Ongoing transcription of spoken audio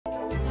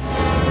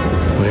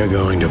They're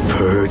going to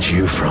purge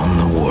you from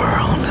the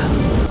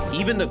world.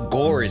 Even the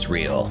gore is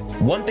real.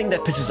 One thing that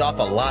pisses off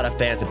a lot of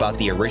fans about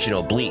the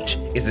original Bleach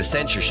is the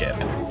censorship.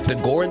 The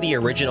gore in the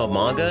original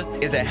manga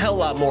is a hell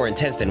lot more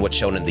intense than what's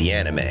shown in the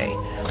anime.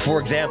 For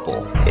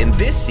example, in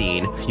this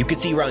scene, you can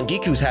see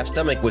Rangiku's half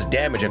stomach was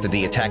damaged after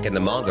the attack in the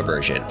manga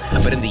version,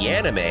 but in the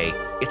anime,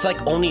 it's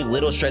like only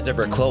little shreds of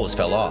her clothes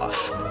fell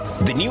off.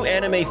 The new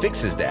anime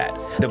fixes that.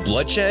 The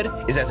bloodshed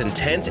is as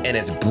intense and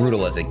as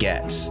brutal as it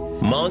gets.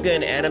 Manga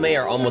and anime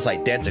are almost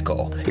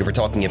identical if we're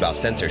talking about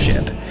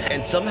censorship,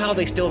 and somehow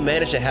they still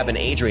manage to have an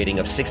age rating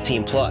of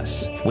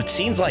 16+. With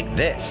scenes like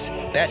this,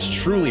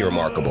 that's truly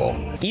remarkable.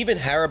 Even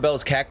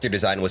Harabelle's character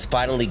design was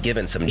finally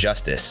given some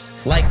justice.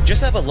 Like,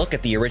 just have a look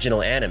at the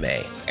original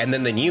anime, and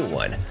then the new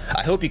one.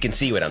 I hope you can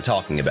see what I'm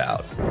talking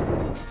about.